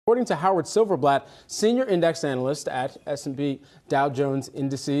According to Howard Silverblatt, senior index analyst at S&P Dow Jones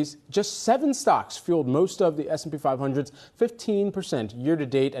Indices, just 7 stocks fueled most of the S&P 500's 15%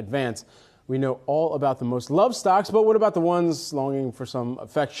 year-to-date advance. We know all about the most loved stocks, but what about the ones longing for some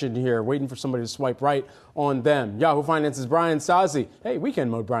affection here, waiting for somebody to swipe right on them? Yahoo Finance's Brian Sozzi, hey,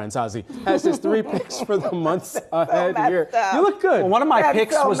 weekend mode Brian Sozzi, has his 3 picks for the months ahead here. You look good. Well, one of my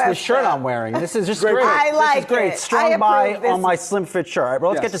picks was the shirt I'm wearing. This is just great. I like this is great. it. Strong buy on my slim fit shirt. All right,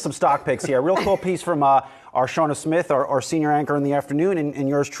 well, let's get to some stock picks here. Real cool piece from our Shauna Smith, our senior anchor in the afternoon, and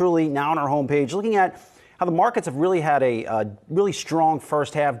yours truly now on our homepage, looking at how the markets have really had a really strong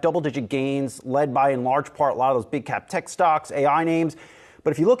first half, double-digit gains, led by, in large part, a lot of those big-cap tech stocks, AI names. But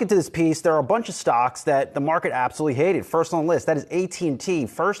if you look into this piece, there are a bunch of stocks that the market absolutely hated. First on the list, that is AT&T.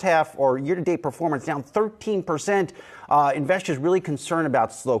 First half or year-to-date performance down 13%. Investors really concerned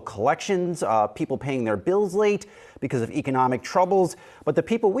about slow collections, people paying their bills late because of economic troubles. But the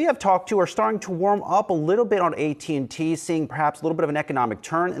people we have talked to are starting to warm up a little bit on AT&T, seeing perhaps a little bit of an economic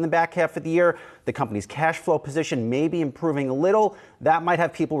turn in the back half of the year. The company's cash flow position may be improving a little. That might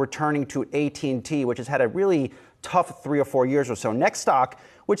have people returning to AT&T, which has had a really tough 3 or 4 years or so. Next stock,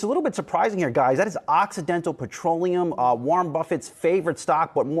 which is a little bit surprising here, guys, that is Occidental Petroleum, Warren Buffett's favorite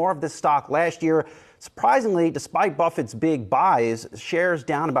stock, but more of this stock last year. Surprisingly, despite Buffett's big buys, shares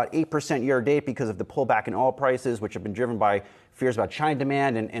down about 8% year-to-date because of the pullback in oil prices, which have been driven by fears about China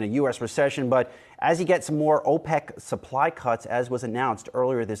demand and a U.S. recession. But as you get some more OPEC supply cuts, as was announced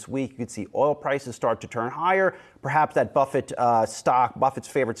earlier this week, you could see oil prices start to turn higher. Perhaps that Buffett's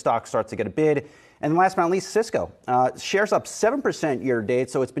favorite stock, starts to get a bid. And last but not least, Cisco. Shares up 7%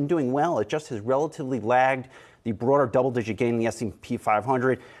 year-to-date, so it's been doing well. It just has relatively lagged the broader double-digit gain in the S&P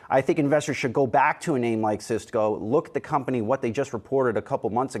 500. I think investors should go back to a name like Cisco, look at the company, what they just reported a couple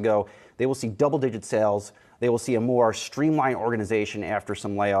months ago. They will see double-digit sales. They will see a more streamlined organization after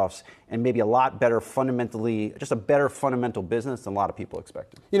some layoffs, and maybe a lot better fundamentally, just a better fundamental business than a lot of people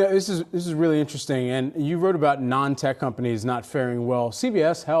expected. You know, this is really interesting, and you wrote about non-tech companies not faring well.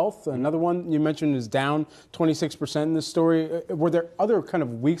 CVS Health, another one you mentioned, is down 26% in this story. Were there other kind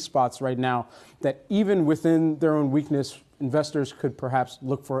of weak spots right now that even within their own weakness, investors could perhaps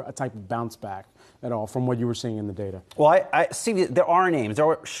look for a type of bounce back at all from what you were seeing in the data? Well, I see there are names. There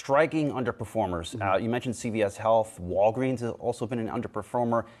are striking underperformers. You mentioned CVS Health. Walgreens has also been an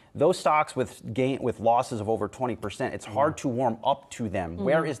underperformer. Those stocks with losses of over 20%, it's hard to warm up to them.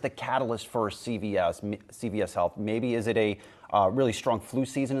 Where is the catalyst for CVS Health? Maybe is it a really strong flu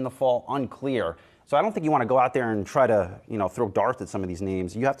season in the fall? Unclear. So I don't think you want to go out there and try to, throw darts at some of these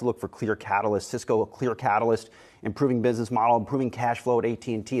names. You have to look for clear catalysts. Cisco, a clear catalyst, improving business model, improving cash flow at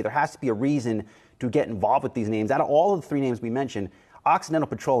AT&T. There has to be a reason to get involved with these names. Out of all of the 3 names we mentioned, Occidental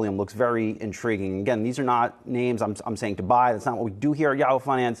Petroleum looks very intriguing. Again, these are not names I'm saying to buy. That's not what we do here at Yahoo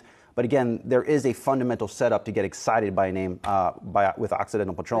Finance. But again, there is a fundamental setup to get excited by a name with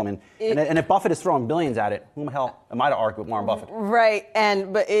Occidental Petroleum. And if Buffett is throwing billions at it, who the hell am I to argue with Warren Buffett? Right.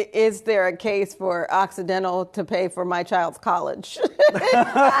 But is there a case for Occidental to pay for my child's college?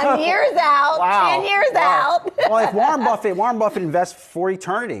 I'm years out, Wow. 10 years out. Well, if Warren Buffett invests for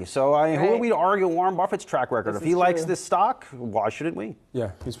eternity. So who are we to argue Warren Buffett's track record? If he likes this stock, why shouldn't we?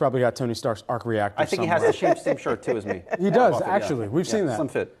 Yeah, he's probably got Tony Stark's arc reactor I think somewhere. he has the same shirt, too, as me. He does, Buffett, actually. We've seen that. Slim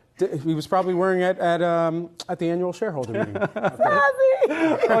fit. He was probably wearing it at the annual shareholder meeting.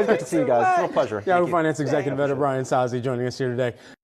 Sozzi. Always good to see you guys. It's a real pleasure. Yahoo Finance Executive Editor Brian Sozzi joining us here today.